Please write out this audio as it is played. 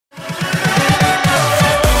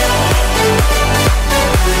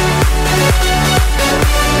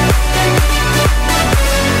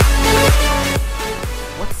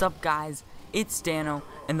What's up, guys? It's Dano,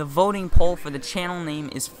 and the voting poll for the channel name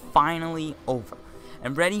is finally over.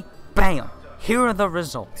 And ready? Bam! Here are the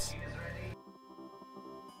results.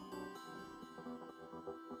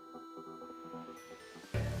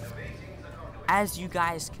 As you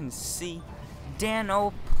guys can see,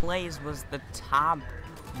 Dano Plays was the top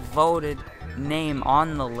voted name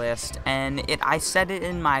on the list, and I said it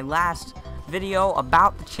in my last video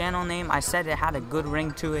about the channel name. I said it had a good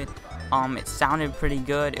ring to it. It sounded pretty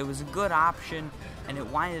good. It was a good option, and it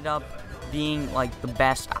winded up being like the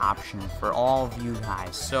best option for all of you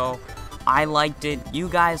guys. So I liked it, you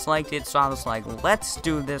guys liked it, so I was like, let's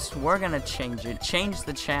do this. We're gonna change it, change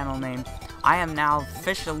the channel name. I am now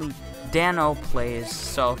officially Dano Plays.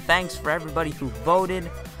 So thanks for everybody who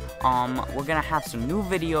voted. We're gonna have some new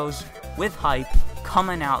videos with hype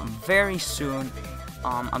coming out very soon.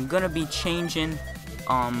 I'm gonna be changing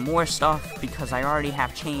more stuff because I already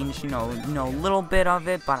have changed, a little bit of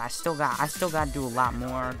it, but I still got to do a lot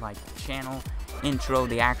more, like the channel intro,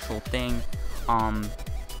 the actual thing.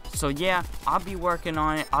 So yeah, I'll be working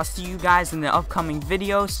on it. I'll see you guys in the upcoming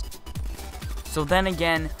videos. So then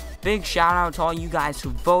again, big shout out to all you guys who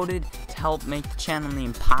voted to help make the channel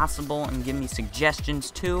name possible and give me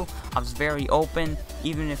suggestions too. I was very open,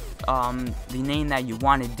 even if the name that you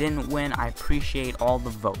wanted didn't win. I appreciate all the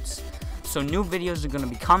votes. So new videos are going to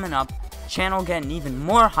be coming up, channel getting even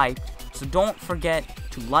more hyped, so don't forget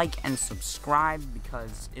to like and subscribe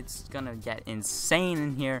because it's going to get insane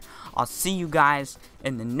in here. I'll see you guys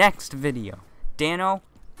in the next video. Dano,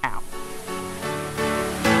 out.